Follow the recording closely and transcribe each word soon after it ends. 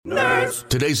Cheers.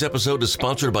 Today's episode is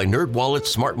sponsored by NerdWallet's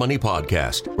Smart Money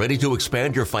Podcast. Ready to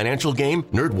expand your financial game?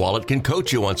 NerdWallet can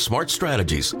coach you on smart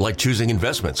strategies like choosing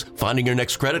investments, finding your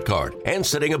next credit card, and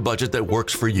setting a budget that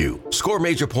works for you. Score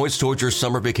major points towards your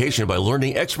summer vacation by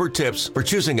learning expert tips for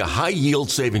choosing a high-yield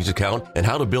savings account and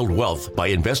how to build wealth by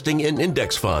investing in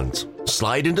index funds.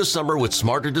 Slide into summer with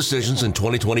smarter decisions in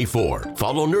 2024.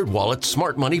 Follow NerdWallet's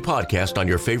Smart Money Podcast on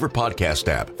your favorite podcast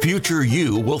app. Future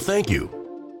you will thank you.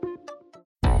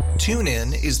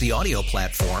 TuneIn is the audio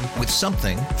platform with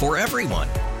something for everyone.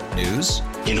 News.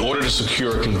 In order to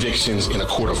secure convictions in a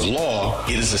court of law,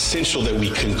 it is essential that we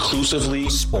conclusively.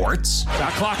 Sports.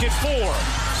 Shot clock at 4.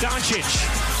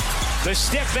 Doncic. The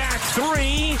step back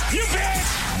 3. You bet.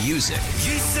 Music.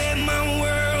 You set my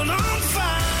world on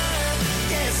fire.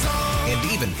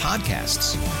 And even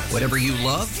podcasts. Whatever you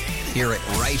love, hear it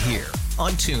right here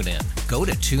on TuneIn. Go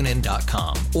to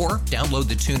TuneIn.com or download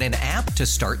the TuneIn app to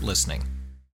start listening.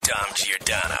 Dom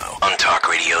Giordano on Talk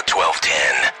Radio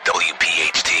 1210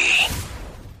 WPHT.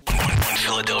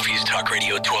 Philadelphia's Talk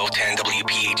Radio 1210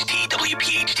 WPHT,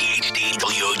 WPHT HD,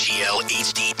 WOGL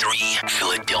HD3,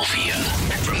 Philadelphia.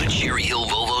 From the Cherry Hill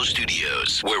Volvo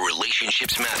Studios, where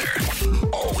relationships matter.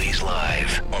 Always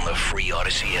live on the free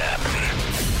Odyssey app.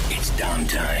 It's Dom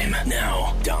time.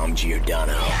 Now, Dom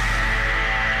Giordano.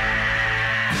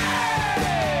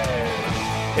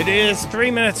 It is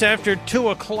 3 minutes after 2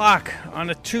 o'clock on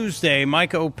a Tuesday.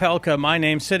 Mike Opelka, my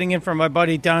name, sitting in for my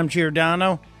buddy Dom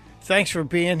Giordano. Thanks for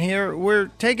being here. We're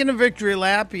taking a victory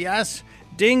lap, yes.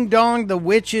 Ding dong, the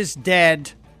witch is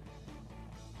dead.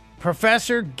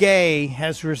 Professor Gay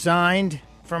has resigned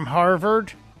from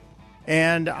Harvard.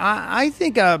 And I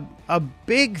think a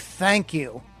big thank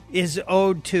you is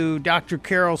owed to Dr.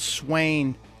 Carol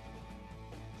Swain.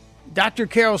 Dr.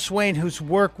 Carol Swain, whose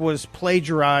work was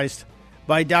plagiarized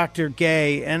by Dr.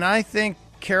 Gay, and I think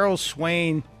Carol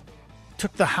Swain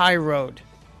took the high road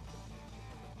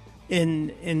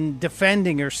in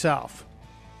defending herself.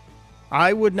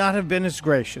 I would not have been as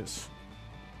gracious.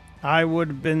 I would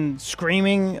have been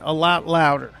screaming a lot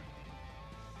louder.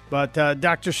 But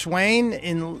Dr. Swain,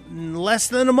 in less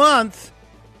than a month,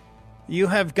 you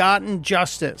have gotten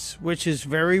justice, which is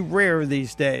very rare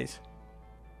these days.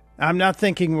 I'm not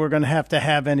thinking we're going to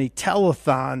have any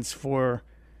telethons for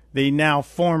the now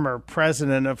former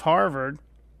president of Harvard.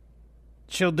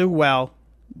 She'll do well.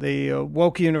 The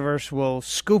woke universe will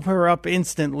scoop her up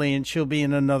instantly, and she'll be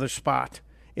in another spot,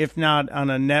 if not on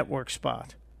a network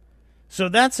spot. So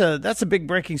that's a big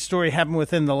breaking story happened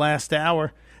within the last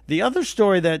hour. The other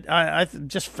story that I'm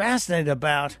just fascinated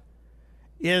about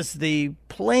is the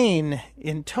plane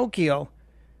in Tokyo.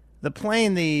 The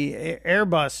plane, the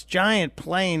Airbus giant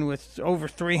plane with over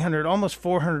 300, almost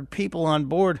 400 people on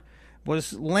board,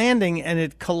 was landing, and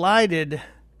it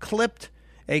clipped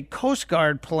a Coast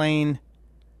Guard plane,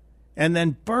 and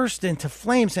then burst into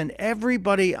flames. And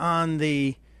everybody on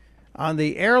the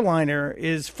airliner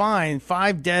is fine.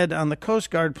 5 dead on the Coast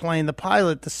Guard plane. The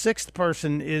pilot, the 6th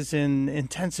person, is in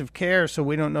intensive care, so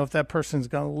we don't know if that person's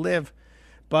going to live.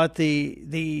 But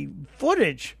the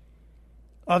footage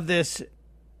of this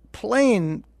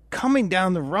plane coming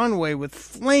down the runway with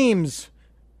flames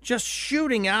just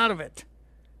shooting out of it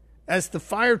as the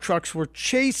fire trucks were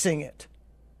chasing it,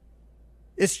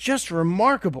 it's just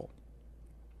remarkable.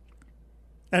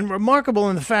 And remarkable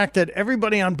in the fact that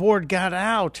everybody on board got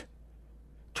out.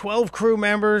 12 crew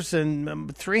members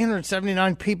and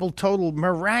 379 people total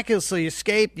miraculously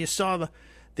escaped. You saw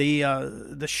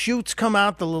the chutes come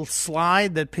out, the little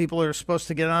slide that people are supposed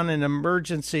to get on in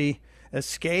emergency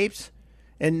escapes.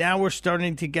 And now we're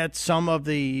starting to get some of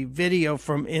the video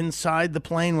from inside the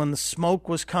plane when the smoke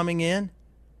was coming in.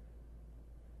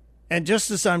 And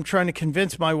just as I'm trying to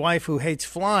convince my wife, who hates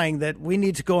flying, that we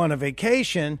need to go on a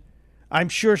vacation, I'm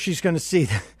sure she's going to see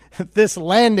this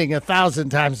landing 1,000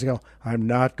 times and go, I'm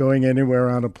not going anywhere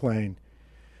on a plane.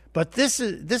 But this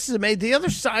is amazing. The other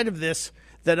side of this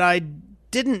that I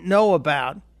didn't know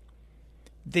about,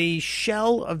 the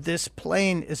shell of this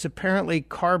plane is apparently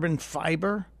carbon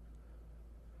fiber.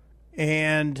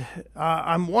 And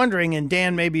I'm wondering, and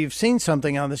Dan, maybe you've seen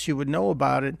something on this, you would know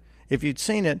about it if you'd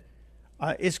seen it.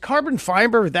 Is carbon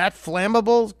fiber that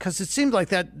flammable? Because it seemed like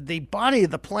that the body of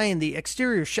the plane, the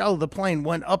exterior shell of the plane,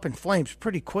 went up in flames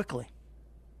pretty quickly.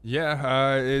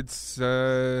 Yeah, it's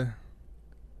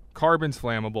carbon's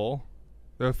flammable.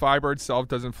 The fiber itself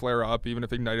doesn't flare up even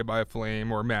if ignited by a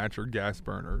flame or a match or gas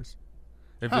burners.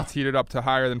 If it's heated up to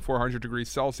higher than 400 degrees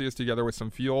Celsius together with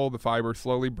some fuel, the fiber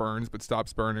slowly burns but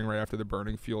stops burning right after the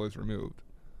burning fuel is removed.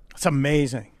 It's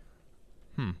amazing.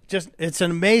 Just it's an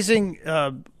amazing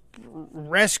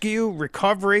rescue,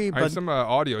 recovery. I But have some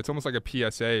audio. It's almost like a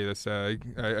PSA. This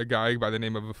a guy by the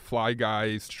name of Fly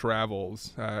Guys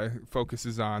Travels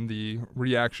focuses on the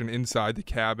reaction inside the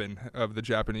cabin of the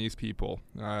Japanese people.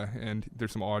 And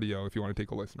there's some audio if you want to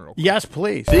take a listen real quick. Yes,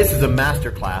 please. This is a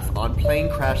masterclass on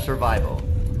plane crash survival.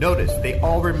 Notice they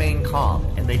all remain calm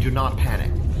and they do not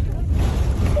panic.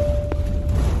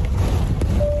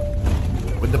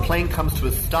 When the plane comes to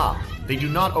a stop, they do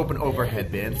not open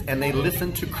overhead bins and they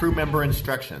listen to crew member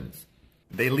instructions.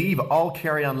 They leave all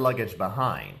carry-on luggage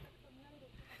behind.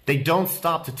 They don't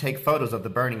stop to take photos of the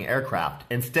burning aircraft.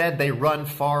 Instead, they run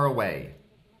far away.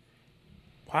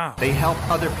 Wow. They help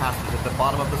other passengers at the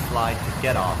bottom of the slide to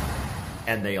get off,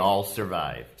 and they all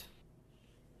survived.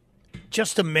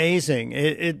 Just amazing.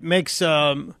 It makes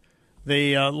the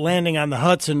landing on the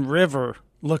Hudson River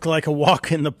look like a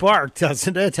walk in the park,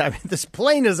 doesn't it? I mean, this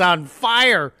plane is on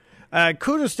fire.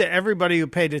 Kudos to everybody who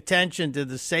paid attention to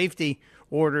the safety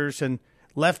orders and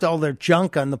left all their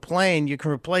junk on the plane. You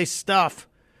can replace stuff.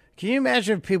 Can you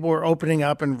imagine if people were opening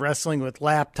up and wrestling with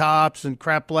laptops and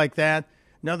crap like that?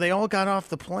 No, they all got off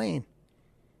the plane.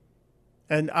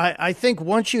 And I think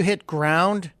once you hit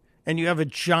ground and you have a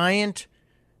giant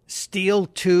steel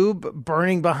tube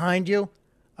burning behind you,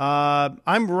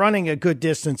 I'm running a good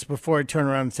distance before I turn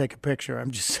around and take a picture.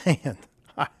 I'm just saying.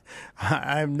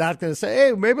 I'm not going to say,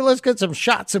 hey, maybe let's get some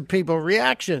shots of people,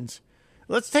 reactions.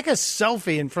 Let's take a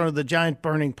selfie in front of the giant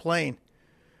burning plane.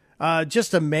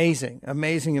 Just amazing.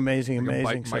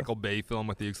 Like Michael Bay film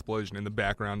with the explosion in the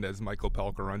background as Michael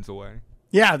Opelka runs away.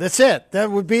 Yeah, that's it.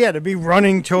 That would be it. It'd be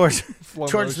running towards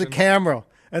the camera,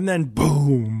 and then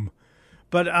boom.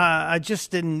 But I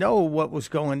just didn't know what was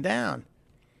going down.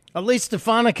 Elise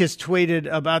Stefanik has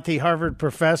tweeted about the Harvard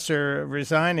professor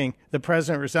resigning, the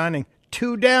president resigning.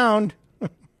 2 down.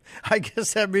 I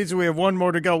guess that means we have one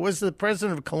more to go. Was the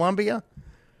president of Colombia,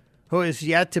 who is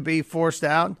yet to be forced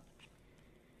out?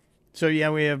 So, yeah,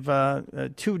 we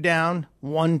have 2 down,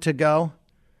 1 to go.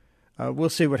 We'll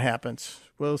see what happens.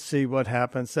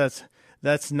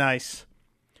 That's nice.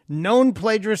 Known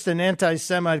plagiarist and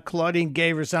anti-Semite Claudine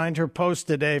Gay resigned her post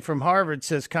today from Harvard,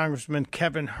 says Congressman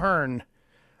Kevin Hern.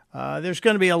 There's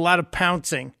going to be a lot of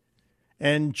pouncing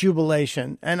and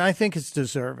jubilation, and I think it's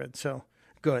deserved, so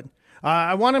good.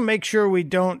 I want to make sure we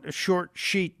don't short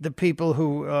sheet the people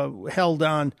who held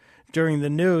on during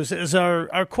the news. Is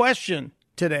our question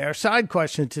today, our side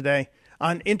question today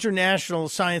on International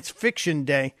Science Fiction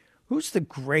Day. Who's the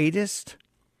greatest?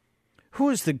 Who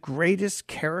is the greatest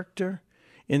character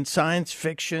in science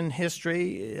fiction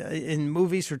history, in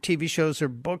movies or TV shows or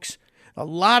books? A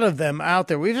lot of them out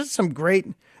there. We've had some great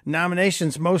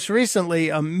nominations. Most recently,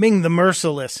 Ming the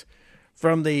Merciless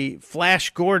from the Flash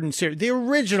Gordon series, the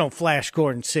original Flash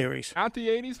Gordon series. Not the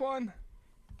 80s one?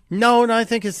 No, I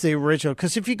think it's the original.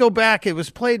 Because if you go back, it was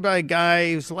played by a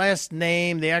guy whose last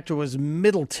name, the actor was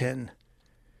Middleton.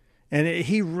 And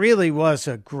he really was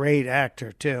a great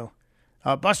actor, too.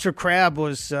 Buster Crabbe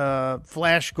was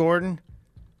Flash Gordon.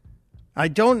 I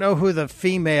don't know who the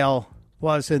female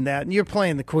was in that. And you're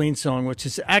playing the Queen song, which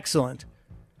is excellent.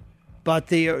 But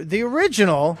the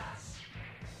original...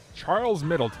 Charles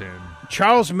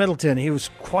Middleton. He was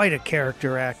quite a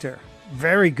character actor.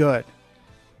 Very good.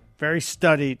 Very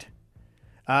studied.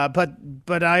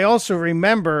 But I also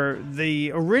remember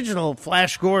the original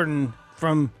Flash Gordon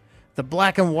from the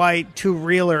black and white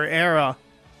two-reeler era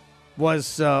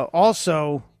was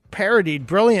also parodied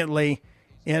brilliantly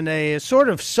in a sort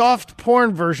of soft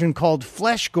porn version called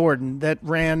Flesh Gordon that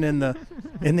ran in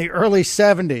the early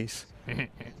 70s.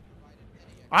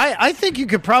 I think you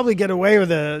could probably get away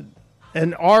with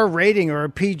an R rating or a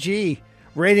PG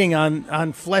rating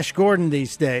on Flesh Gordon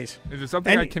these days. Is it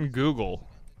something I can Google?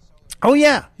 Oh,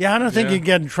 yeah. Yeah, I don't think you can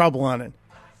get in trouble on it.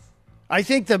 I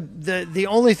think the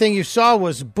only thing you saw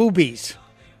was boobies.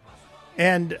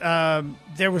 And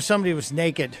there was somebody who was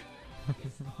naked.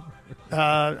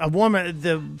 A woman,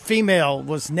 the female,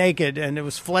 was naked, and it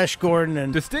was Flesh Gordon.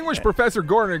 And Distinguished Professor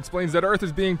Gordon explains that Earth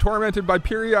is being tormented by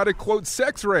periodic, quote,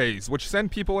 sex rays, which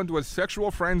send people into a sexual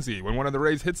frenzy. When one of the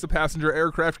rays hits the passenger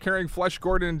aircraft carrying Flesh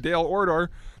Gordon and Dale Ordor,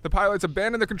 the pilots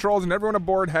abandon the controls and everyone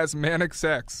aboard has manic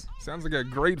sex. Sounds like a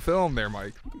great film there,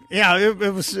 Mike. Yeah,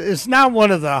 it's not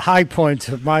one of the high points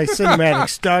of my cinematic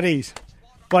studies.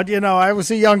 But, I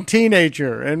was a young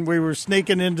teenager, and we were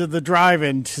sneaking into the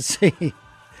drive-in to see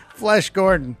Flesh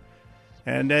Gordon.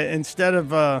 And instead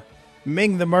of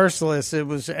Ming the Merciless, it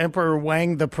was Emperor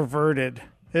Wang the Perverted.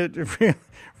 It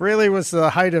really was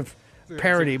the height of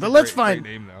parody. But let's find...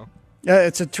 Great name, though.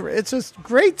 It's a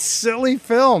great, silly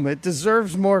film. It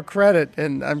deserves more credit,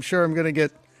 and I'm sure I'm going to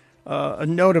get a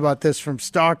note about this from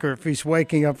Stalker if he's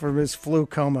waking up from his flu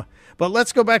coma. But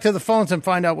let's go back to the phones and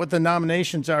find out what the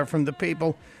nominations are from the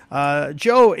people.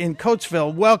 Joe in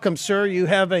Coatesville, welcome, sir. You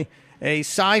have a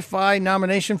sci-fi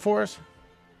nomination for us?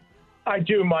 I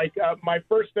do, Mike. My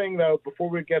first thing, though, before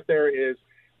we get there is,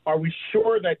 are we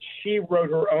sure that she wrote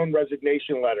her own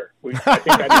resignation letter? I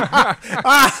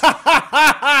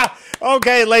think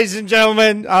Okay, ladies and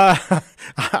gentlemen,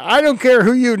 I don't care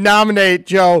who you nominate,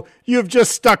 Joe. You've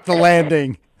just stuck the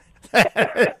landing.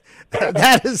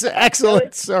 That is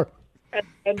excellent, sir.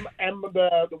 And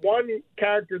the one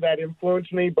character that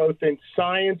influenced me both in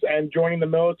science and joining the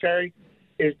military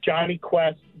is Johnny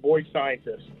Quest, Boy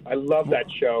Scientist. I love that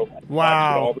show.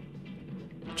 Wow.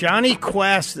 Johnny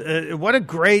Quest, what a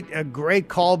great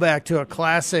callback to a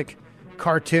classic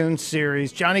cartoon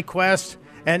series. Johnny Quest,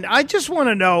 and I just want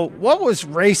to know, what was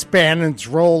Race Bannon's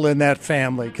role in that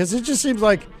family? Because it just seems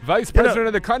like... Vice President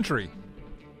of the country.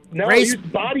 No, he was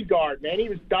bodyguard, man. He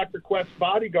was Dr. Quest's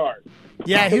bodyguard.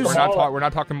 Yeah, he was... We're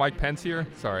not talking Mike Pence here?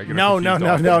 Sorry. No.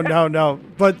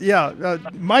 But, yeah,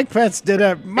 Mike Pence did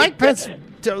a... Mike Pence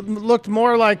looked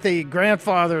more like the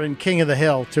grandfather in King of the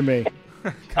Hill to me.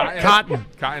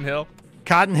 Cotton Hill.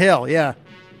 Cotton Hill, yeah.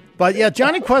 But yeah,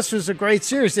 Johnny Quest was a great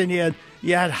series, and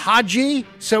you had Haji,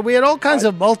 so we had all kinds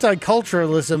of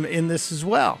multiculturalism in this as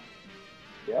well.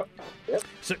 Yep.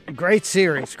 So, great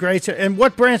series, And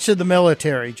what branch of the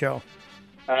military, Joe?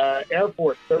 Air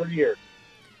Force, 30 years.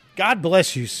 God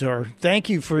bless you, sir. Thank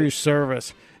you for your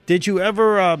service. Did you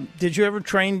ever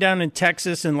train down in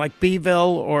Texas in like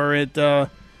Beeville or at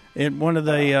one of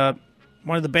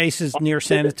the bases near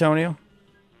San Antonio?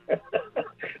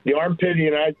 The armpit of the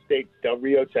United States, Del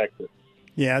Rio, Texas.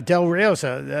 Yeah, Del Rio.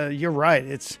 You're right.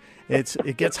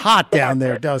 It gets hot down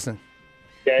there, doesn't it?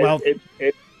 Yeah, well, it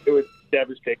was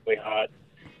devastatingly hot,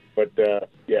 but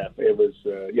it was.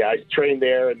 I trained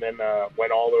there and then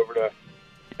went all over to.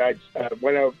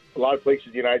 Went out a lot of places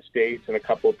in the United States and a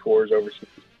couple of tours overseas.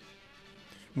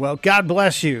 Well, God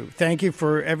bless you. Thank you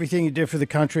for everything you did for the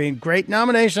country. And great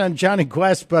nomination on Johnny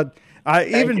Quest, but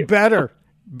even better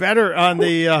on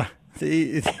the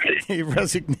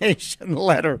resignation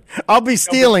letter. I'll be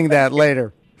stealing that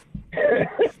later.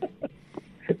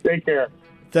 Take care.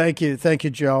 Thank you,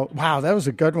 Joe. Wow, that was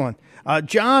a good one.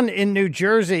 John in New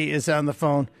Jersey is on the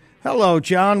phone. Hello,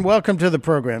 John. Welcome to the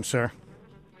program, sir.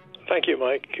 Thank you,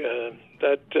 Mike.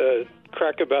 That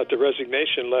crack about the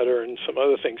resignation letter and some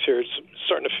other things here, it's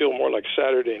starting to feel more like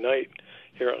Saturday night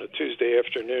here on a Tuesday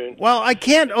afternoon. Well, I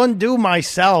can't undo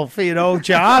myself,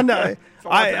 John.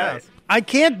 I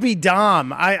can't be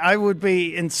Dom. I would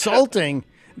be insulting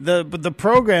the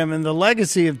program and the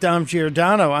legacy of Dom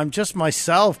Giordano. I'm just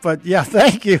myself. But, yeah,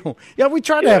 thank you. Yeah, we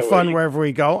try to have fun wherever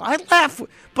we go. I laugh.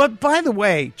 But, by the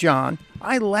way, John,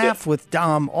 I laugh with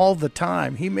Dom all the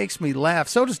time. He makes me laugh.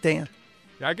 So does Dan.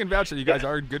 Yeah, I can vouch that you guys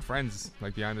are good friends,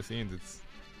 like behind the scenes.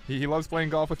 He loves playing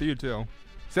golf with you too.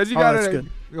 Says you got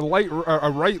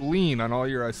a right lean on all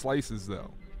your slices though.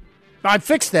 I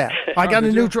fixed that. I got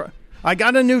a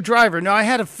new driver. No, I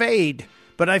had a fade,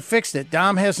 but I fixed it.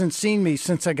 Dom hasn't seen me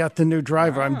since I got the new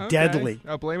driver. I'm deadly.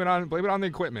 Blame it on the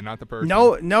equipment, not the person.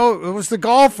 No, it was the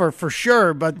golfer for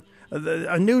sure, but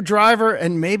a new driver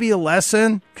and maybe a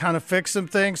lesson kind of fix some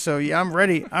things. So yeah, I'm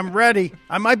ready.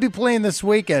 I might be playing this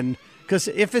weekend. Because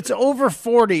if it's over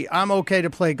 40, I'm okay to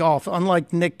play golf,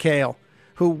 unlike Nick Cale,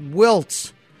 who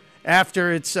wilts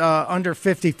after it's under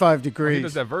 55 degrees. Well, he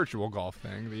does that virtual golf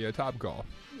thing, the Top Golf.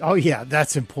 Oh, yeah,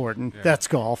 that's important. Yeah. That's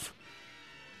golf.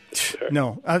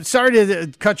 No, I'm sorry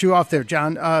to cut you off there,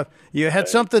 John. You had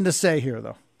something to say here,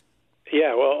 though.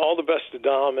 Yeah, well, all the best to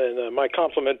Dom, and my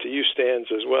compliment to you stands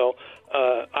as well.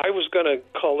 I was going to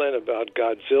call in about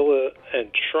Godzilla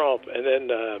and Trump, and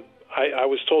then I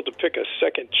was told to pick a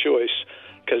second choice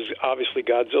because obviously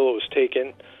Godzilla was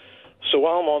taken. So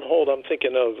while I'm on hold, I'm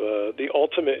thinking of the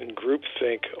ultimate in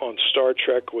groupthink on Star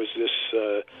Trek was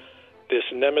this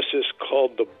nemesis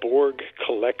called the Borg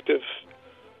Collective.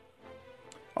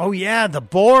 Oh yeah, the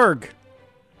Borg.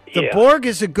 The Borg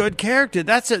is a good character.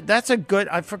 That's a good.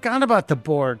 I forgot about the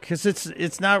Borg because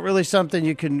it's not really something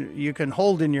you can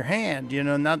hold in your hand.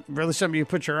 Not really something you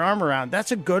put your arm around.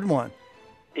 That's a good one.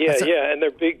 Yeah, and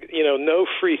they're big, no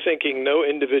free thinking, no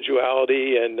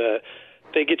individuality, and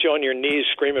they get you on your knees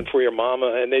screaming for your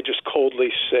mama, and they just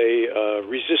coldly say,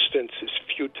 resistance is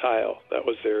futile. That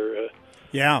was their...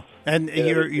 Yeah, and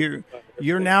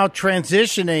you're now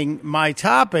transitioning my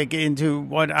topic into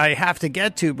what I have to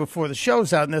get to before the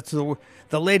show's out, and that's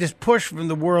the latest push from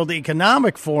the World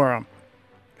Economic Forum,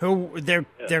 who they're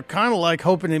kind of like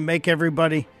hoping to make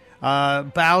everybody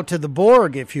bow to the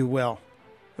Borg, if you will.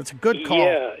 That's a good call.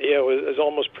 Yeah, it was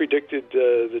almost predicted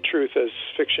the truth as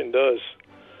fiction does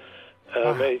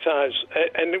many times.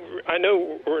 And I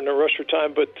know we're in a rush for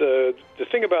time, but the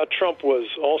thing about Trump was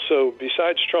also,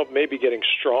 besides Trump maybe getting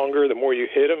stronger the more you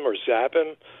hit him or zap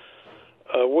him,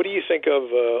 what do you think of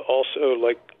also,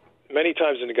 like, many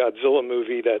times in the Godzilla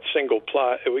movie, that single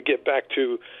plot, it would get back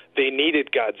to they needed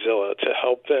Godzilla to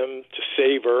help them to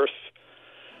save Earth.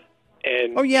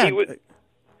 And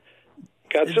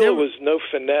Godzilla was no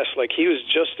finesse. Like, he was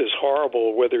just as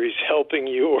horrible whether he's helping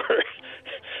you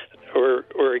or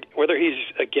whether he's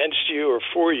against you or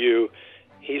for you.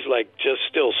 He's like just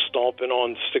still stomping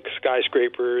on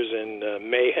skyscrapers and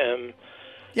mayhem.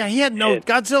 Yeah,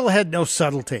 Godzilla had no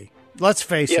subtlety. Let's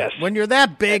face it. When you're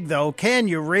that big, though, can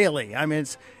you really? I mean,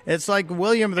 it's like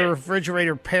William the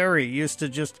Refrigerator Perry used to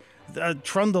just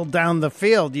trundle down the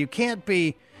field. You can't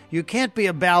be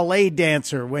a ballet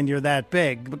dancer when you're that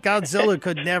big. But Godzilla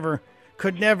could never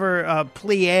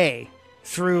plie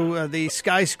through the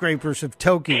skyscrapers of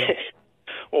Tokyo.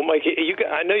 Well, Mike,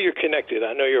 I know you're connected.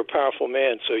 I know you're a powerful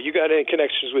man. So you got any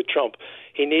connections with Trump?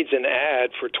 He needs an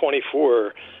ad for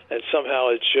 24, and somehow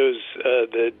it shows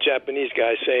the Japanese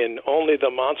guy saying, "Only the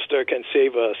monster can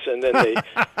save us," and then they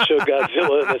show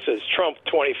Godzilla and it says Trump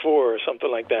 24 or something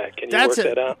like that. Can you work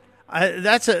that out?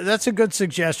 That's a good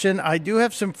suggestion. I do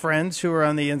have some friends who are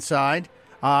on the inside.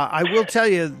 I will tell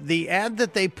you, the ad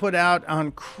that they put out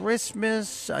on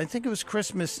Christmas, I think it was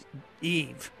Christmas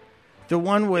Eve, the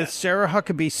one with Sarah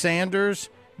Huckabee Sanders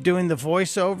doing the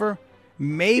voiceover,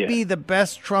 may be the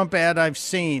best Trump ad I've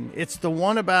seen. It's the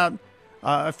one about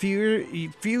a few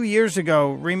years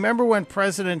ago. Remember when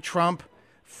President Trump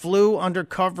flew under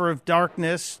cover of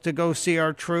darkness to go see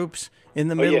our troops in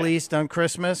the Middle East on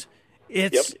Christmas?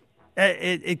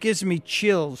 It gives me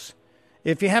chills.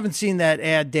 If you haven't seen that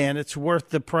ad, Dan, it's worth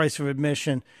the price of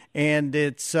admission. And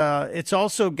it's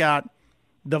also got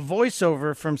the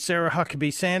voiceover from Sarah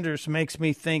Huckabee Sanders makes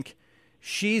me think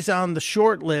she's on the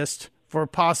short list for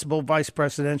possible vice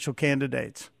presidential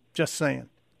candidates. Just saying.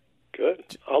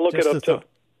 Good. I'll look it up, too.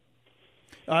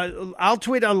 I'll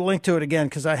tweet out a link to it again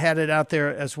because I had it out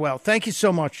there as well. Thank you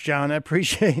so much, John. I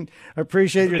appreciate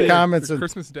your comments. The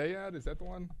Christmas Day ad, is that the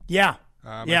one? Yeah.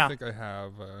 I think I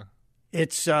have.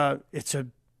 It's a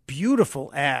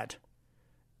beautiful ad.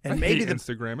 And maybe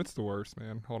Instagram. It's the worst,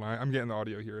 man. Hold on. I'm getting the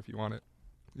audio here if you want it.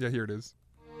 Yeah, here it is.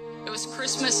 It was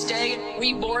Christmas Day.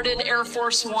 We boarded Air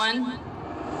Force One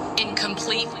in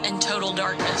complete and total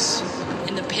darkness,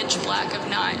 in the pitch black of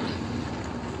night.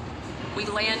 We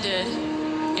landed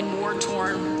in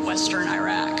war-torn western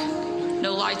Iraq.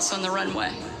 No lights on the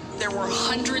runway. There were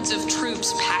hundreds of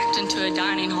troops packed into a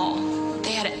dining hall.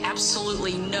 They had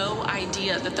absolutely no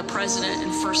idea that the president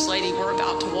and first lady were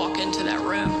about to walk into that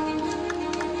room.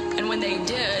 And when they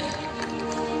did,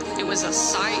 it was a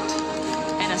sight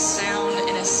and a sound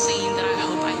and a scene that I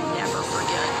hope I never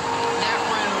forget. That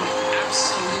room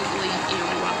absolutely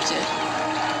erupted.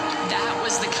 That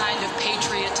was the kind of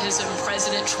patriotism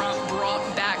President Trump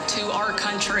brought back to our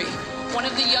country. One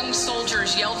of the young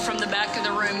soldiers yelled from the back of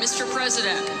the room, "Mr.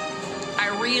 President, I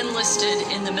re-enlisted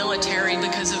in the military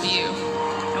because of you."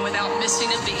 And without missing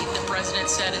a beat, the president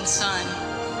said, "And son,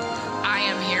 I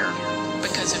am here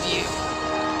because of you."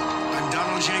 I'm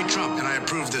Donald J. Trump, and I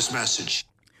approve this message.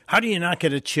 How do you not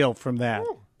get a chill from that?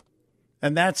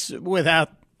 And that's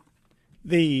without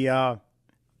the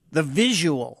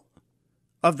visual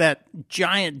of that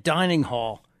giant dining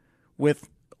hall with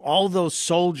all those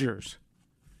soldiers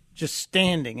just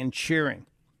standing and cheering.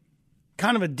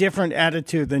 Kind of a different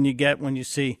attitude than you get when you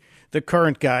see the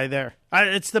current guy there.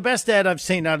 It's the best ad I've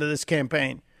seen out of this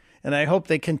campaign, and I hope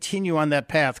they continue on that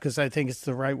path because I think it's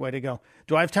the right way to go.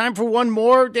 Do I have time for one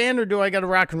more, Dan, or do I got to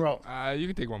rock and roll? You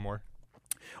can take one more.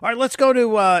 All right, let's go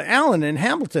to Alan in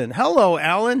Hamilton. Hello,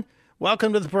 Alan.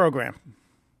 Welcome to the program.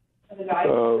 Good to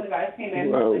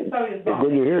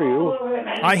hear you.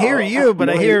 I hear you, but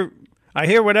I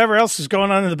hear whatever else is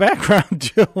going on in the background,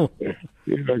 too.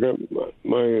 Yeah, I got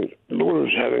my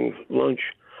daughter's having lunch.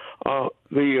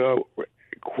 The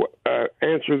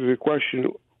answer to the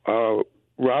question,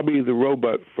 Robbie the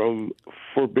Robot from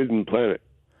Forbidden Planet.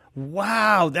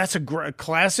 Wow, that's a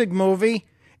classic movie.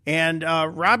 And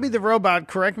Robbie the Robot,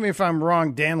 correct me if I'm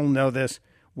wrong, Dan will know this,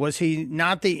 was he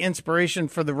not the inspiration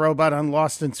for the robot on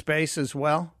Lost in Space as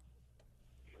well?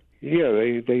 Yeah,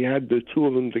 they had the two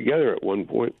of them together at one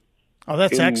point. Oh,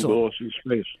 that's excellent. Lost in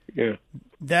Space, yeah.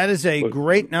 That is a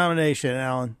great nomination,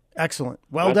 Alan. Excellent.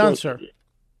 Well done, sir.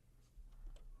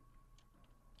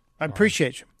 I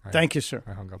appreciate you. Thank you, sir.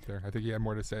 I hung up there. I think you had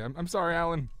more to say. I'm sorry,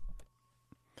 Alan.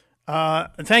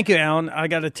 Thank you, Alan. I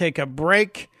got to take a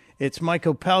break. It's Mike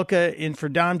Opelka in for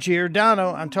Dom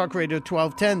Giordano on Talk Radio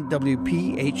 1210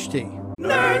 WPHT.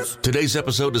 Nerds! Today's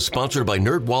episode is sponsored by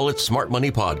NerdWallet's Smart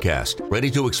Money Podcast.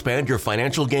 Ready to expand your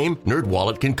financial game?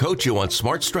 NerdWallet can coach you on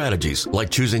smart strategies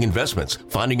like choosing investments,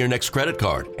 finding your next credit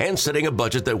card, and setting a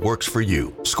budget that works for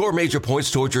you. Score major points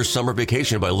towards your summer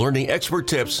vacation by learning expert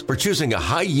tips for choosing a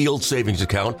high-yield savings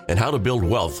account and how to build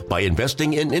wealth by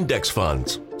investing in index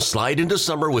funds. Slide into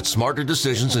summer with smarter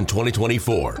decisions in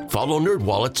 2024. Follow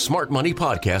NerdWallet's Smart Money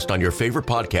Podcast on your favorite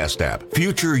podcast app.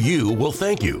 Future you will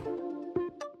thank you.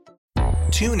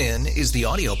 TuneIn is the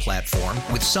audio platform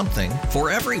with something for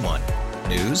everyone.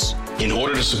 News. In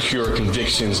order to secure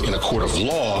convictions in a court of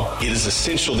law, it is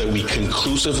essential that we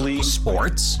conclusively.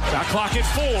 Sports. Shot clock at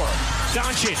 4.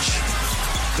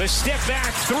 Doncic. The step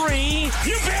back 3.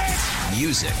 You bet.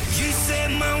 Music. You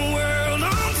set my world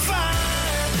on fire.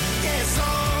 Yes,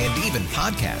 and even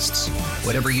podcasts.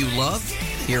 Whatever you love,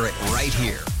 hear it right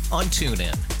here on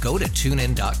TuneIn. Go to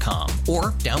TuneIn.com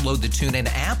or download the TuneIn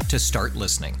app to start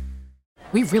listening.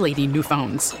 We really need new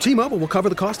phones. T-Mobile will cover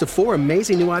the cost of 4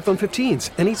 amazing new iPhone 15s,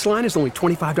 and each line is only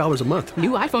 $25 a month.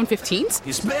 New iPhone 15s?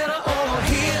 It's better over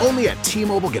here. Only at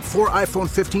T-Mobile, get 4 iPhone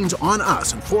 15s on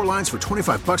us and 4 lines for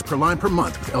 $25 per line per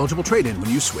month with eligible trade-in when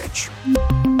you switch.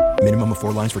 Minimum of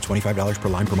 4 lines for $25 per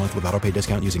line per month with autopay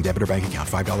discount using debit or bank account.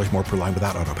 $5 more per line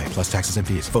without autopay, plus taxes and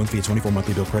fees. Phone fee at 24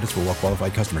 monthly bill credits for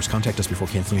well-qualified customers. Contact us before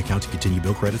canceling account to continue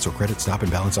bill credits or credit stop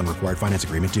and balance on required finance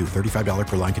agreement due. $35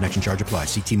 per line connection charge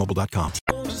applies. See T-Mobile.com.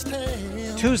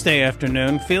 Tuesday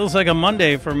afternoon. Feels like a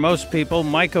Monday for most people.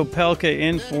 Mike Opelka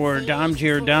in for Dom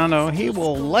Giordano. He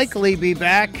will likely be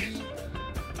back.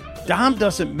 Dom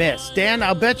doesn't miss. Dan,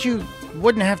 I'll bet you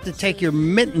wouldn't have to take your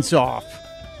mittens off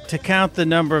to count the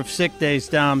number of sick days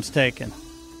Dom's taken.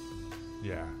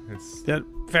 Yeah, it's... That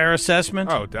fair assessment?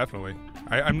 Oh, definitely.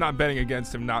 I'm not betting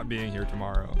against him not being here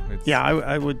tomorrow. Yeah,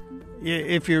 I would.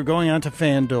 If you're going on to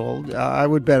FanDuel, I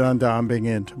would bet on Dom being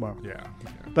in tomorrow. Yeah.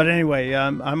 But anyway,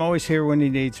 I'm always here when he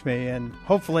needs me, and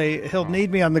hopefully he'll need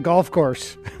me on the golf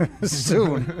course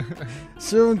soon.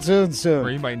 soon. Or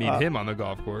you might need him on the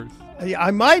golf course.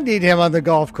 I might need him on the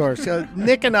golf course.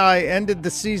 Nick and I ended the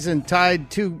season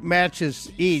tied 2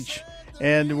 matches each,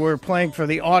 and we're playing for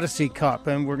the Odyssey Cup,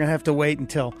 and we're going to have to wait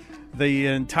until the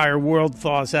entire world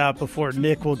thaws out before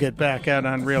Nick will get back out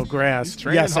on real grass. He's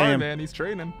training hard, man. He's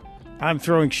training. I'm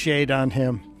throwing shade on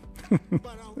him.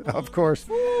 Of course.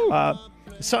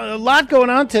 So a lot going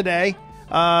on today.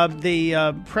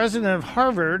 The president of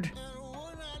Harvard,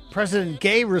 President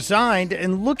Gay, resigned,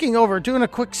 and looking over, doing a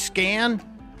quick scan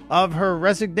of her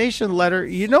resignation letter.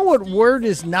 You know what word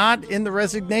is not in the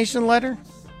resignation letter?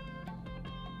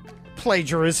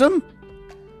 Plagiarism.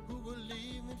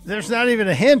 There's not even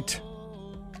a hint.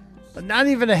 Not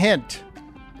even a hint.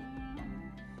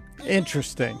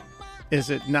 Interesting, is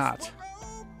it not?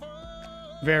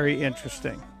 Very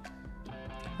interesting.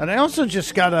 And I also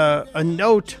just got a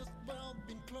note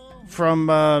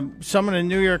from someone in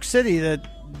New York City that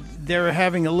they're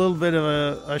having a little bit of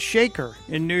a shaker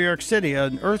in New York City,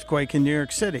 an earthquake in New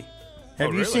York City.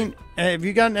 Have you seen? Have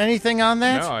you gotten anything on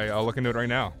that? No, I'll look into it right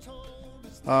now.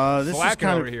 This slacking is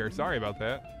kind over here. Sorry about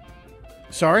that.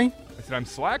 Sorry? I said I'm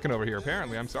slacking over here.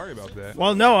 Apparently, I'm sorry about that.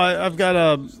 Well, no, I've got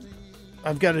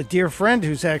a dear friend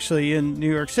who's actually in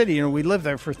New York City. You know, we lived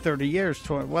there for 30 years.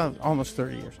 Almost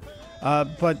 30 years.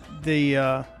 But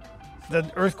the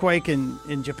earthquake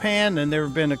in Japan, and there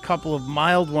have been a couple of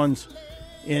mild ones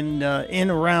in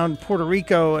around Puerto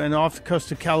Rico and off the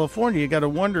coast of California. You got to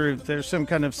wonder if there's some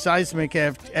kind of seismic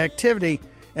activity.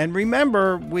 And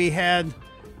remember, we had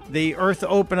the earth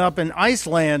open up in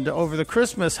Iceland over the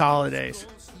Christmas holidays.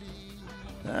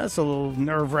 That's a little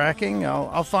nerve-wracking.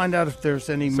 I'll find out if there's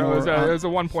any more. So it was a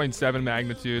 1.7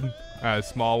 magnitude. A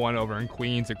small one over in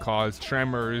Queens. It caused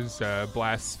tremors.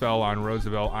 Blasts fell on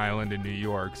Roosevelt Island in New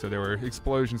York. So there were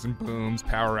explosions and booms,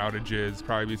 power outages,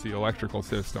 probably the electrical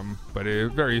system, but a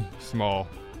very small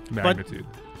magnitude.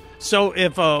 So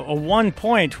if a 1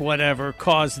 point whatever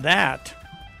caused that,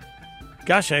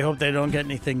 gosh, I hope they don't get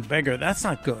anything bigger. That's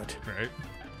not good. Right.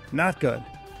 Not good.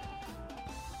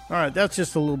 All right, that's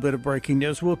just a little bit of breaking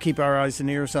news. We'll keep our eyes and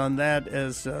ears on that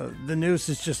as the news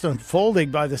is just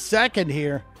unfolding by the second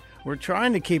here. We're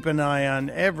trying to keep an eye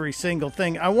on every single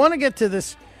thing. I want to get to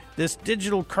this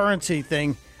digital currency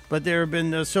thing, but there have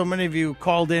been so many of you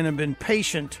called in and been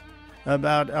patient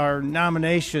about our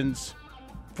nominations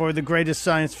for the greatest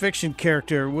science fiction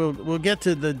character. We'll get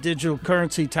to the digital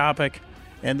currency topic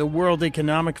and the World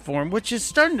Economic Forum, which is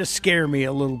starting to scare me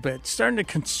a little bit, starting to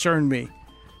concern me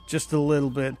just a little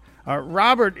bit.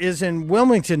 Robert is in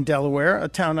Wilmington, Delaware, a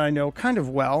town I know kind of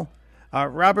well.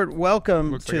 Robert,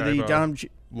 welcome to the Dom.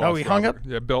 lost he hung Robert. up?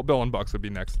 Yeah, Bill and Bucks would be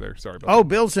next there. Sorry about Oh, that.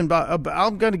 Bill's in.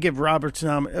 I'm going to give Robert's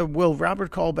will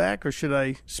Robert call back, or should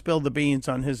I spill the beans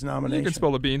on his nomination? You can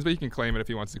spill the beans, but you can claim it if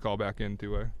he wants to call back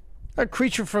into A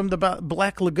Creature from the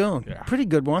Black Lagoon. Yeah. Pretty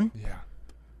good one. Yeah.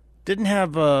 Didn't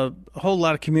have a whole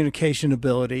lot of communication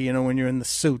ability, when you're in the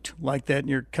suit like that and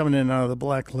you're coming in out of the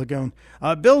Black Lagoon.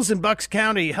 Bill's in Bucks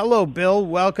County. Hello, Bill.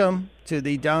 Welcome to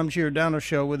the Dom Giordano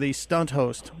Show with the stunt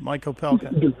host, Mike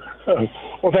Opelka.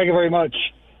 Well, thank you very much.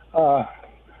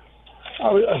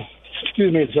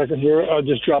 Excuse me a second here. I'll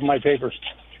just drop my papers.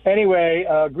 Anyway,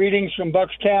 greetings from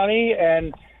Bucks County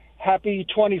and happy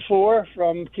 24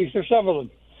 from Keith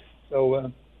Sutherland.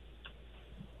 So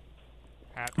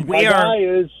I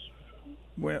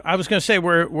was going to say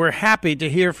we're happy to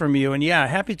hear from you, and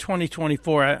happy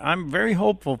 2024. I'm very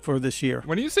hopeful for this year.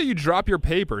 When you say you drop your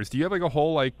papers, do you have like a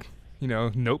whole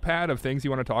notepad of things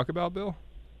you want to talk about, Bill?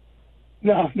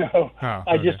 No. Oh,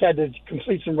 I just had to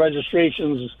complete some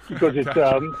registrations because it's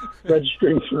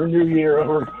registering for a new year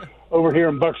over here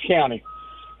in Bucks County,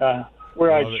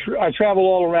 where I travel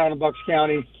all around in Bucks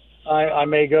County. I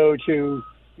may go to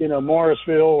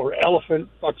Morrisville or Elephant,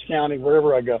 Bucks County,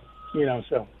 wherever I go.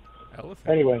 So Elephant.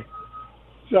 Anyway,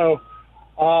 so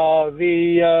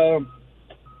the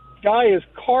guy is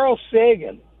Carl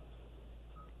Sagan.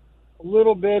 A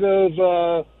little bit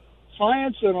of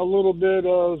science and a little bit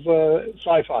of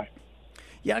sci-fi.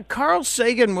 Yeah, Carl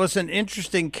Sagan was an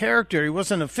interesting character. He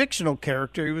wasn't a fictional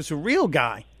character. He was a real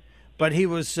guy. But he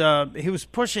was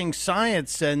pushing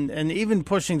science and even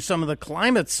pushing some of the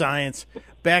climate science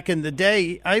back in the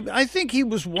day. I think he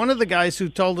was one of the guys who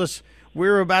told us we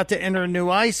were about to enter a new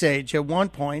ice age at one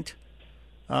point.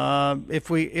 If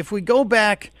we go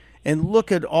back and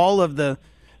look at all of the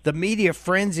media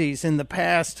frenzies in the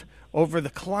past over the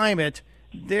climate,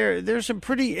 there's some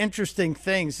pretty interesting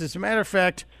things. As a matter of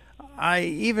fact, I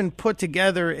even put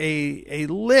together a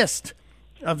list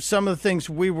of some of the things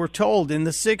we were told. In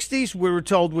the 60s, we were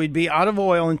told we'd be out of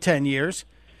oil in 10 years.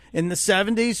 In the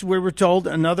 70s, we were told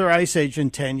another ice age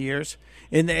in 10 years.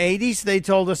 In the 80s, they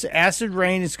told us acid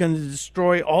rain is going to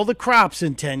destroy all the crops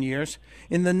in 10 years.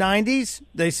 In the 90s,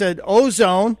 they said the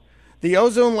ozone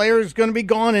layer is going to be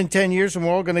gone in 10 years and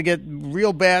we're all going to get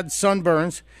real bad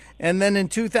sunburns. And then in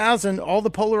 2000, all the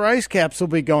polar ice caps will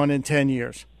be gone in 10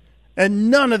 years. And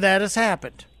none of that has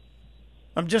happened.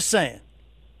 I'm just saying.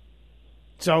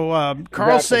 So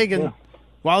Carl Sagan,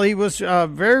 while he was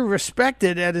very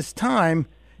respected at his time,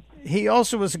 he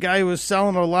also was a guy who was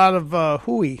selling a lot of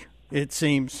hooey, it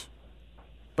seems.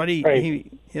 But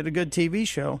he had a good TV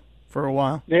show for a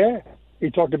while. Yeah. He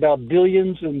talked about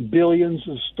billions and billions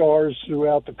of stars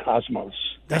throughout the cosmos.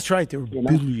 That's right. There were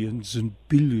billions and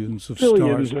billions of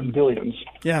billions stars. And billions.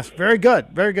 Yes, very good.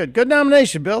 Very good. Good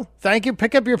nomination, Bill. Thank you.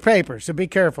 Pick up your papers, so be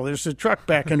careful. There's a truck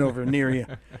backing over near you.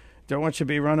 Don't want you to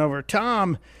be run over.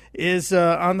 Tom is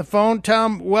on the phone.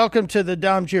 Tom, welcome to the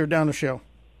Dom Giordano Show.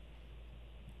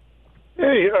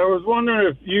 Hey, I was wondering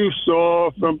if you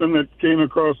saw something that came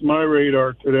across my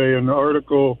radar today, an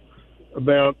article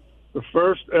about the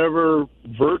first ever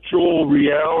virtual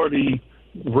reality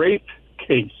rape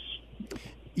case.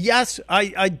 Yes,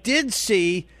 I did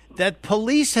see that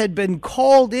police had been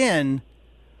called in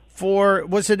for,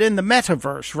 was it in the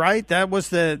metaverse, right? That was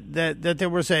that there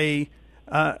was an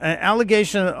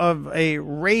allegation of a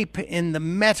rape in the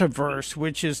metaverse,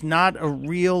 which is not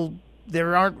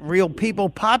there aren't real people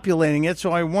populating it.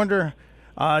 So I wonder,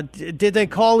 did they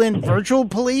call in virtual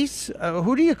police?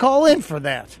 Who do you call in for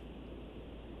that?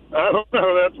 I don't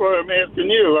know. That's what I'm asking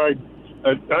you. I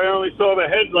only saw the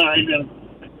headline, and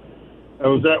I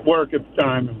was at work at the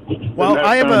time. Well,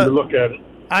 I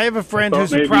have a friend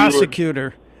who's a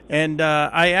prosecutor, and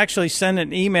I actually sent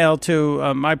an email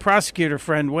to my prosecutor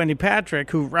friend, Wendy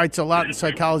Patrick, who writes a lot in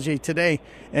Psychology Today.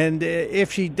 And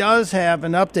if she does have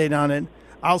an update on it,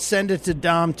 I'll send it to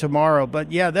Dom tomorrow.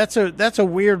 But yeah, that's a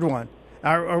weird one.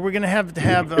 Are we going to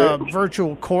have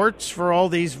virtual courts for all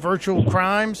these virtual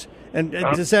crimes? And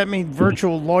does that mean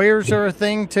virtual lawyers are a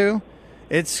thing too?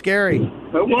 It's scary.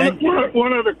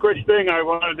 One other quick thing I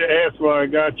wanted to ask while I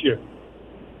got you.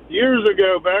 Years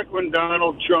ago, back when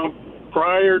Donald Trump,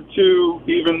 prior to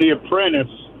even The Apprentice,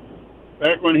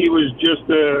 back when he was just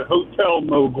a hotel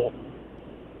mogul,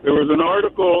 there was an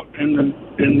article in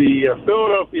the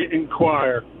Philadelphia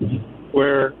Inquirer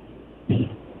where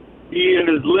he and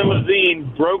his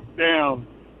limousine broke down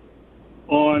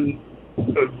on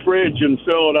a bridge in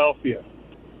Philadelphia,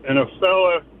 and a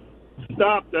fella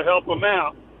stopped to help him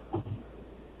out.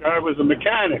 Guy was a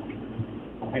mechanic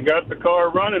and got the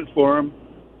car running for him.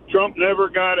 Trump never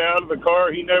got out of the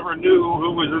car. He never knew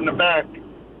who was in the back.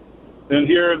 And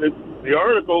here the The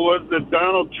article was that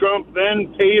Donald Trump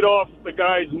then paid off the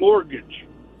guy's mortgage.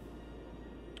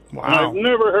 Wow. And I've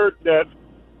never heard that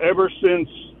ever since,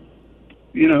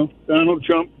 Donald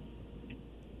Trump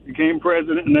became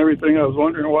president and everything. I was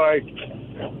wondering why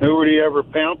nobody ever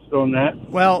pounced on that.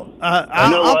 Well,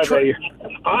 I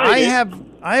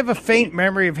have a faint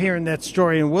memory of hearing that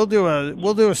story, and we'll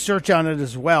do a search on it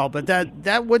as well. But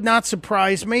that would not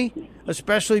surprise me,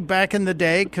 especially back in the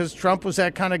day, because Trump was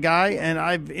that kind of guy, and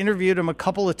I've interviewed him a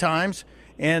couple of times,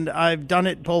 and I've done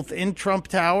it both in Trump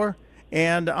Tower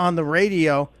and on the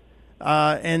radio.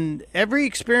 And every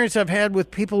experience I've had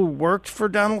with people who worked for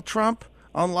Donald Trump,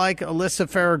 unlike Alyssa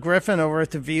Farrah-Griffin over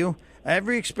at The View,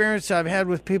 every experience I've had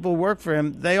with people who worked for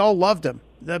him, they all loved him.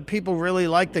 The people really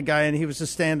liked the guy, and he was a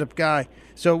stand-up guy.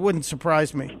 So it wouldn't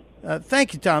surprise me.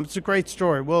 Thank you, Tom. It's a great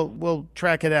story. We'll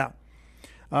track it out.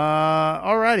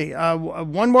 All righty.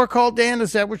 One more call, Dan.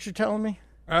 Is that what you're telling me?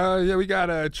 Yeah, we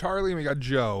got Charlie and we got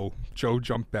Joe. Joe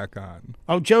jumped back on.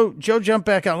 Oh, Joe jumped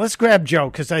back on. Let's grab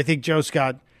Joe, because I think Joe's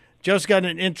got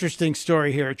an interesting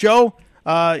story here. Joe,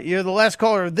 you're the last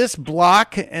caller of this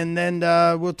block, and then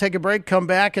we'll take a break, come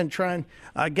back, and try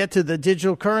and get to the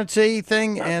digital currency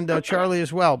thing, and Charlie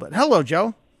as well. But hello,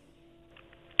 Joe.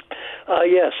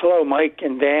 Yes, hello, Mike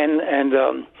and Dan,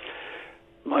 and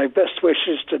my best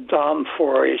wishes to Dom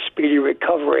for a speedy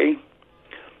recovery.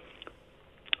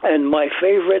 And my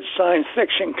favorite science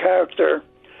fiction character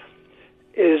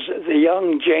is the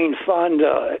young Jane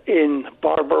Fonda in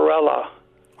Barbarella.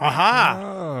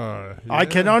 Aha! Yeah. I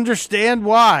can understand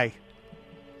why.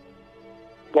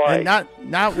 Why? And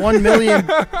not 1 million,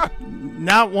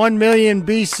 not 1 million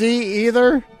BC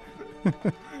either.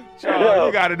 Oh,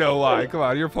 you got to know why. Come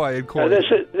on, you're playing corny. This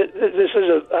is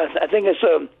I think it's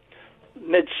a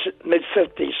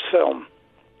mid-50s film.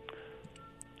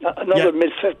 Another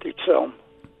mid-50s film.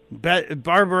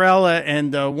 Barbarella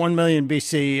and 1 million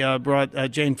BC brought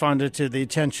Jane Fonda to the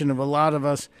attention of a lot of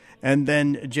us, and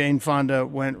then Jane Fonda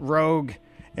went rogue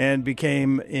and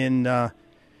became, in a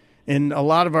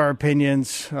lot of our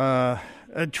opinions, a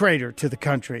traitor to the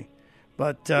country.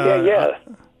 But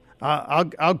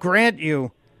I'll grant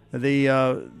you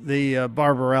the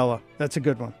Barbarella. That's a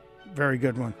good one, very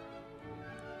good one.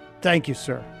 Thank you,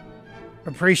 sir.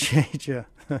 Appreciate you.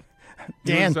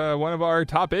 Dan. He was one of our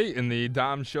top 8 in the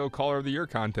Dom Show Caller of the Year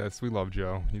contest. We love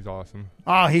Joe. He's awesome.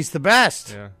 Oh, he's the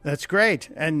best. Yeah. That's great.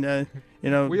 And,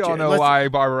 we all know why,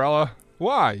 Barbarella.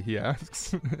 Why, he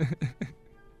asks.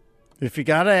 If you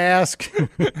got to ask,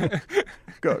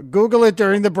 Google it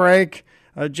during the break.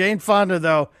 Jane Fonda,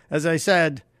 though, as I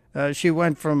said, she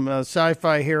went from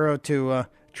sci-fi hero to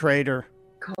traitor.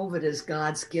 COVID is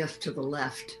God's gift to the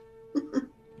left.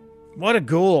 What a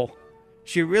ghoul.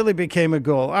 She really became a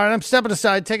ghoul. All right, I'm stepping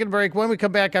aside, taking a break. When we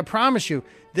come back, I promise you,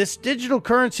 this digital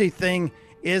currency thing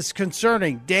is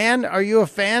concerning. Dan, are you a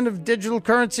fan of digital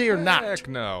currency or not? Heck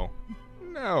no.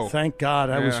 No. Thank God.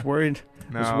 I was worried.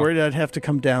 No. I was worried I'd have to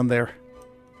come down there.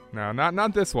 No,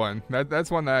 not this one.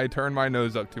 That's one that I turned my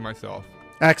nose up to myself.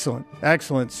 Excellent.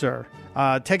 Excellent, sir.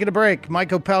 Taking a break. Mike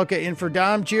Opelka in for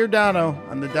Dom Giordano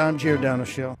on the Dom Giordano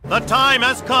Show. The time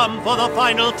has come for the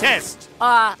final test.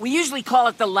 We usually call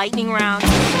it the lightning round.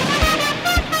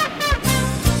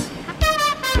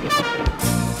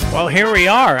 Well, here we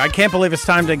are. I can't believe it's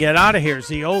time to get out of here.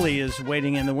 Zioli is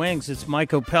waiting in the wings. It's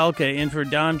Mike Opelka in for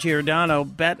Dom Giordano.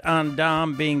 Bet on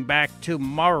Dom being back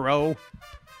tomorrow.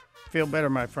 Feel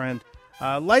better, my friend.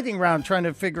 Lightning round, trying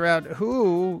to figure out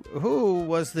who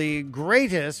was the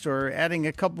greatest, or adding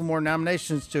a couple more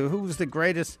nominations to who was the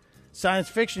greatest science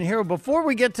fiction hero. Before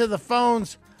we get to the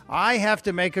phones, I have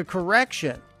to make a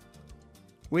correction.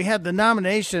 We had the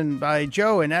nomination by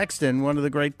Joe in Exton, one of the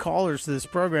great callers to this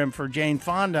program, for Jane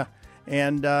Fonda,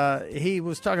 and he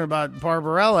was talking about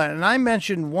Barbarella, and I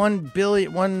mentioned 1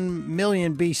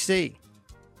 million BC,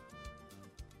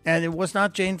 and it was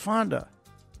not Jane Fonda.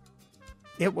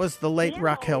 It was the late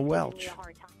Raquel Welch.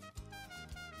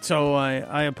 So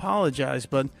I apologize,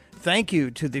 but thank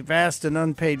you to the vast and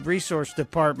unpaid resource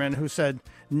department who said,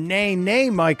 nay,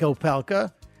 Mike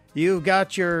Opelka, you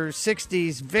got your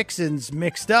 60s vixens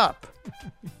mixed up.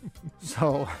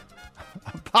 So,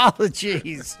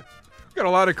 apologies. Got a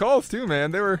lot of calls, too,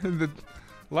 man. A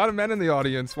lot of men in the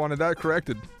audience wanted that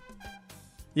corrected.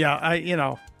 Yeah,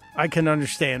 I can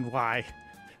understand why.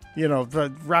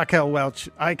 The Raquel Welch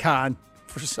icon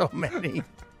for so many.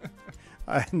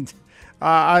 And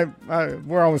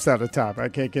we're almost out of time. I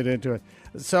can't get into it.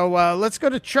 So let's go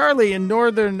to Charlie in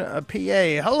northern PA.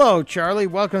 Hello, Charlie.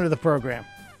 Welcome to the program.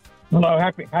 Hello.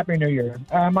 Happy New Year.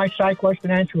 My side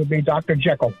question answer would be Dr.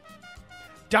 Jekyll.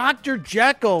 Dr.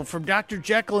 Jekyll from Dr.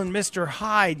 Jekyll and Mr.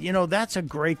 Hyde. That's a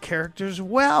great character as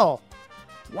well.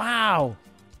 Wow.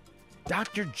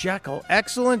 Dr. Jekyll.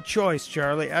 Excellent choice,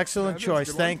 Charlie. Excellent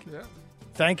choice.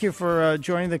 Thank you for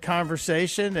joining the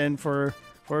conversation and for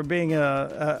being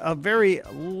a very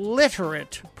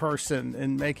literate person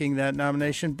in making that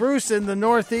nomination. Bruce in the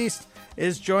Northeast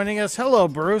is joining us. Hello,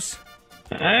 Bruce.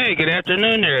 Hey, good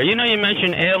afternoon there. You know, you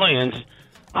mentioned aliens.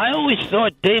 I always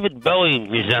thought David Bowie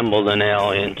resembled an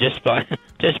alien just by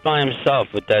himself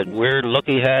with that weird look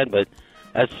he had, but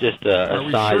that's just a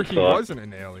side thought. He wasn't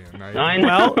an alien? I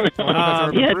know.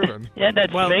 He had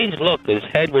that strange look. His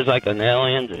head was like an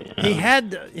alien. You know.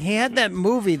 He had that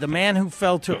movie, The Man Who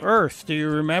Fell to Earth. Do you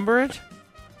remember it?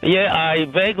 Yeah, I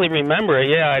vaguely remember it.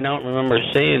 Yeah, I don't remember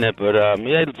seeing it, but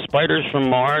he had Spiders from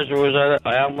Mars. There was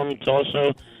that album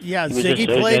also. Yeah, Ziggy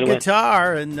played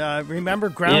guitar, and remember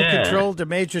Ground Control to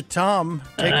Major Tom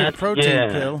taking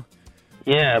protein pill.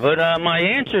 Yeah, but my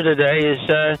answer today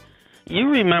is... you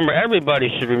remember, everybody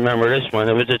should remember this one.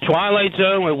 It was the Twilight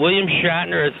Zone with William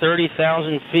Shatner at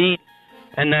 30,000 feet,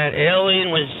 and that alien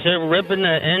was ripping the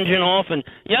engine off, and,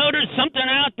 yo, there's something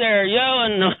out there, yo,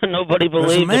 and nobody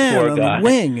believed the poor guy.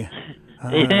 There's a man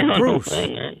on the wing. Bruce, on the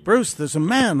wing, right? Bruce, there's a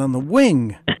man on the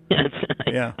wing.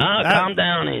 Yeah. Calm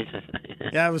down. Yeah,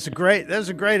 that was a great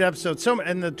episode.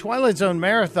 And the Twilight Zone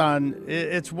Marathon,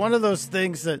 it's one of those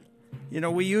things that, you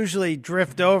know, we usually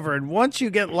drift over, and once you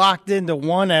get locked into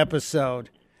one episode,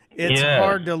 it's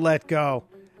hard to let go.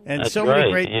 And That's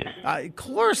many right. great.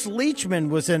 Cloris Leachman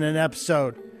was in an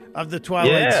episode of the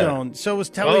Twilight Zone. So was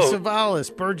Telly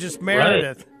Savalas, Burgess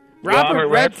Meredith, Robert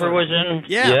Redford was in.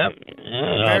 Yeah,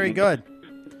 very good.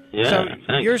 Yeah,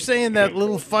 so you're saying that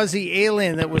little fuzzy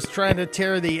alien that was trying to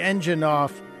tear the engine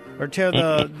off or tear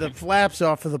the flaps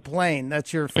off of the plane.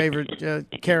 That's your favorite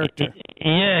character.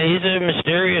 Yeah, he's a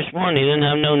mysterious one. He didn't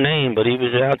have no name, but he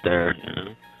was out there.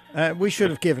 You know? We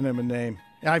should have given him a name.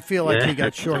 I feel like he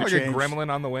got shortchanged. Like a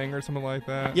gremlin on the wing or something like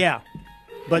that. Yeah.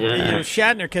 But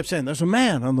Shatner kept saying, there's a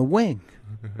man on the wing.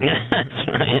 That's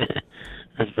right.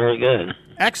 That's very good.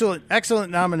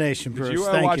 Excellent nomination, Bruce. Did you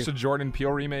Thank watch you. the Jordan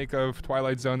Peele remake of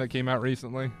Twilight Zone that came out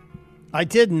recently? I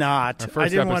did not. Our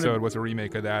first episode was a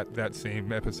remake of that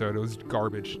same episode. It was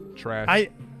garbage, trash.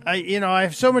 I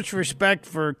have so much respect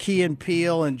for Key and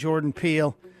Peele and Jordan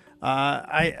Peele.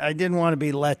 I didn't want to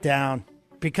be let down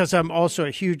because I'm also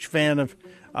a huge fan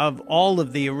of all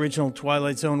of the original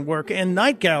Twilight Zone work and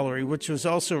Night Gallery, which was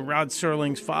also Rod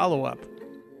Serling's follow-up.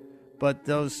 But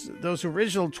those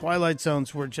original Twilight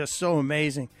Zones were just so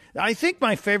amazing. I think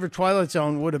my favorite Twilight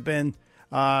Zone would have been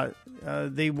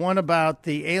the one about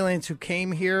the aliens who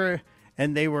came here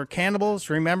and they were cannibals.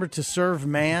 Remember to serve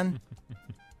man?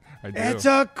 I do. It's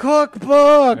a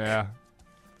cookbook. Yeah.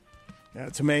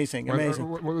 That's amazing.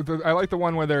 I like the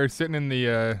one where they're sitting in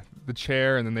the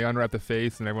chair and then they unwrap the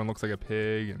face and everyone looks like a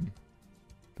pig and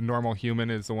the normal human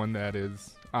is the one that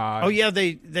is odd. Oh, yeah,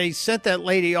 they sent that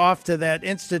lady off to that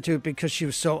institute because she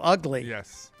was so ugly.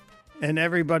 Yes. And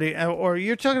everybody, or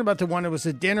you're talking about the one that was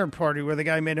a dinner party where the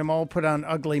guy made them all put on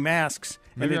ugly masks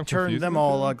and it turned them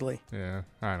all ugly. Yeah,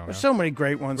 I don't know. There's so many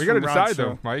great ones. We got to decide,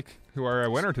 though, Mike, who our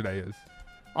winner today is.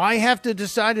 I have to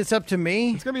decide. It's up to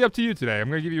me. It's going to be up to you today. I'm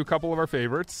going to give you a couple of our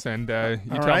favorites, and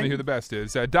you tell me who the best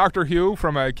is. Doctor Who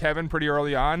from Kevin pretty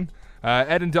early on.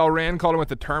 Ed and Del Rand called him with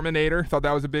the Terminator. Thought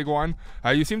that was a big one.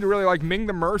 You seem to really like Ming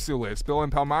the Merciless, Bill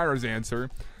and Palmyra's answer.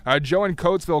 Joe in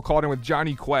Coatesville called him with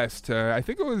Johnny Quest. I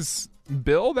think it was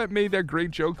Bill that made that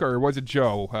great joke, or was it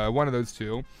Joe? One of those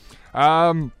two.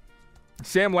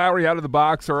 Sam Lowry out of the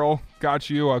box, Earl, got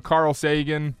you. Carl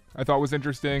Sagan, I thought was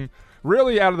interesting.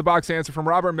 Really out of the box answer from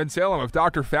Robert Ben-Salem of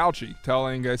Dr. Fauci,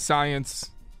 telling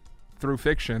science through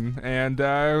fiction. And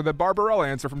the Barbarella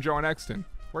answer from Joe and Exton.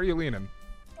 Where are you leaning?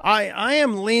 I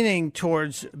am leaning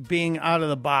towards being out of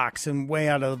the box and way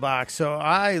out of the box. So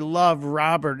I love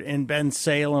Robert and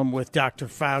Ben-Salem with Dr.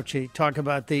 Fauci. Talk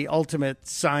about the ultimate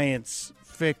science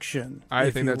fiction. I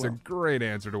think that's a great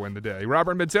answer to win the day.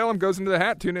 Robert Ben-Salem goes into the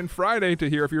hat. Tune in Friday to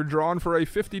hear if you're drawn for a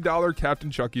 $50 Captain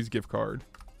Chucky's gift card.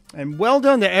 And well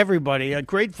done to everybody. A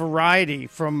great variety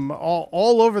from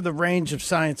all over the range of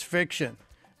science fiction.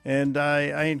 And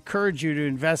I encourage you to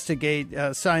investigate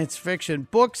science fiction,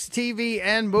 books, TV,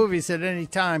 and movies at any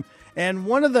time. And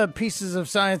one of the pieces of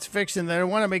science fiction that I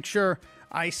want to make sure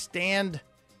I stand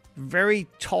very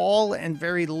tall and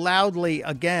very loudly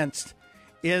against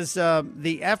is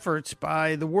the efforts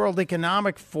by the World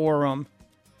Economic Forum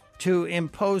to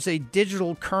impose a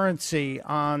digital currency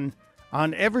on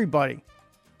everybody.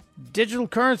 Digital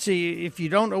currency, if you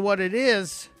don't know what it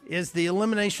is the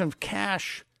elimination of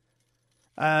cash.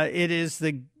 It is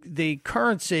the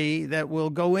currency that will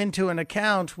go into an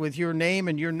account with your name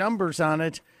and your numbers on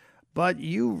it, but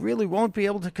you really won't be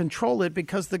able to control it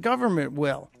because the government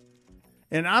will.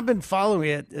 And I've been following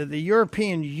it. The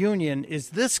European Union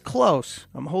is this close.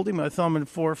 I'm holding my thumb and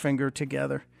forefinger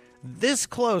together. This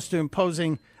close to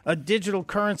imposing a digital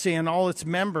currency on all its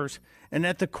members. And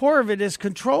at the core of it is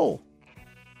control.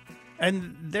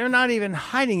 And they're not even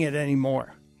hiding it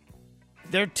anymore.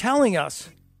 They're telling us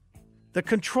the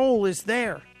control is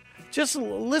there. Just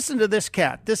listen to this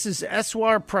cat. This is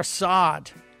Eswar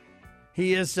Prasad.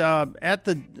 He is at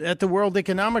the World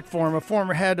Economic Forum, a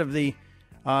former head of the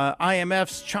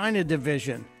IMF's China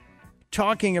division,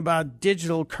 talking about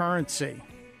digital currency.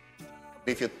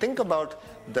 If you think about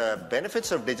the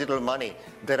benefits of digital money,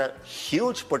 there are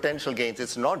huge potential gains.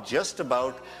 It's not just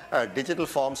about digital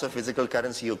forms of physical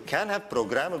currency. You can have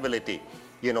programmability,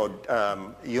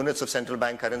 units of central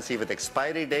bank currency with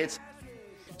expiry dates.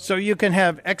 So you can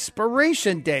have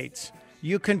expiration dates.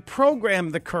 You can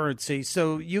program the currency.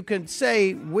 So you can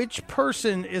say which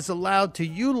person is allowed to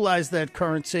utilize that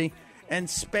currency and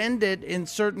spend it in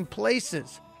certain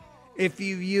places. If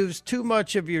you use too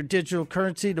much of your digital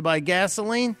currency to buy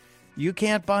gasoline, you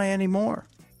can't buy any more.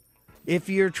 If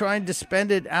you're trying to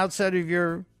spend it outside of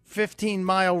your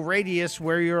 15-mile radius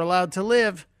where you're allowed to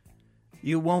live,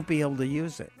 you won't be able to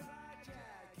use it.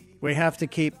 We have to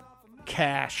keep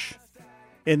cash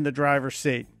in the driver's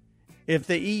seat. If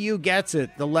the EU gets it,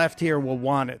 the left here will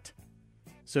want it.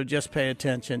 So just pay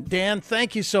attention. Dan,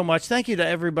 thank you so much. Thank you to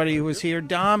everybody who was here.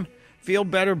 Dom, feel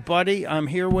better, buddy. I'm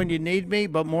here when you need me,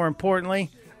 but more importantly,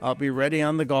 I'll be ready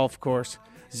on the golf course.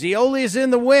 Zioli is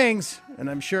in the wings, and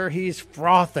I'm sure he's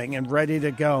frothing and ready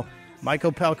to go. Mike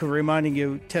Opelka reminding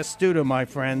you, testudo, my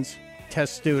friends,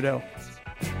 testudo.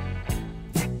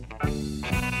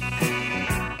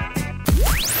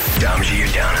 Dom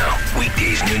Giordano,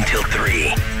 weekdays noon till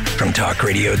 3 from Talk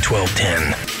Radio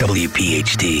 1210,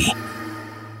 WPHT.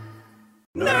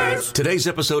 Nerds. Today's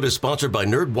episode is sponsored by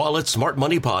NerdWallet's Smart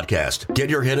Money Podcast. Get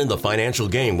your head in the financial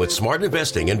game with smart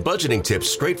investing and budgeting tips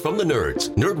straight from the nerds.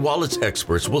 NerdWallet's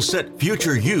experts will set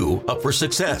future you up for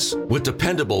success with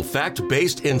dependable,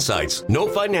 fact-based insights. No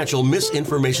financial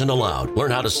misinformation allowed.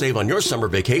 Learn how to save on your summer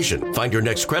vacation, find your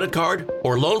next credit card,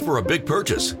 or loan for a big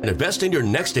purchase, and invest in your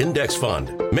next index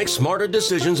fund. Make smarter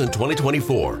decisions in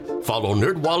 2024. Follow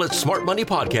NerdWallet's Smart Money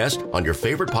Podcast on your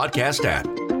favorite podcast app.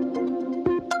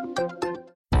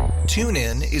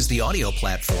 TuneIn is the audio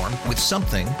platform with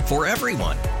something for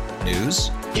everyone.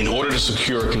 News. In order to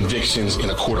secure convictions in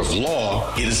a court of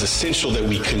law, it is essential that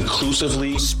we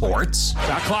conclusively. Sports.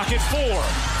 Shot clock at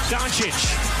 4.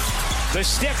 Doncic. The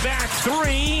step back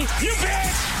 3. You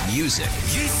bet. Music.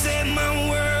 You set my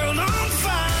world on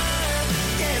fire.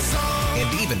 Yes,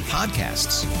 and even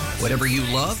podcasts. Whatever you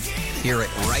love, hear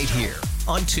it right here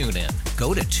on TuneIn.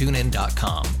 Go to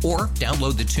TuneIn.com or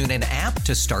download the TuneIn app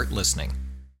to start listening.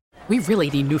 We really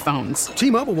need new phones.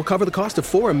 T-Mobile will cover the cost of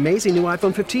 4 amazing new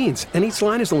iPhone 15s, and each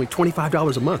line is only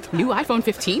 $25 a month. New iPhone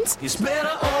 15s? It's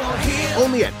better over here.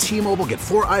 Only at T-Mobile, get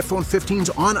 4 iPhone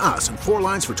 15s on us and 4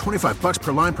 lines for $25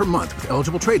 per line per month with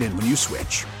eligible trade-in when you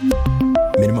switch.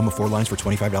 Minimum of 4 lines for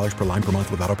 $25 per line per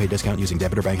month with auto-pay discount using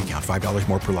debit or bank account. $5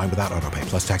 more per line without auto-pay,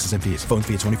 plus taxes and fees. Phone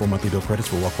fee at 24 monthly bill credits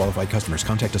for well-qualified customers.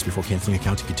 Contact us before canceling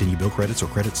account to continue bill credits or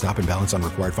credit stop and balance on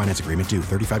required finance agreement due.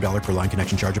 $35 per line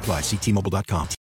connection charge applies. See T-Mobile.com.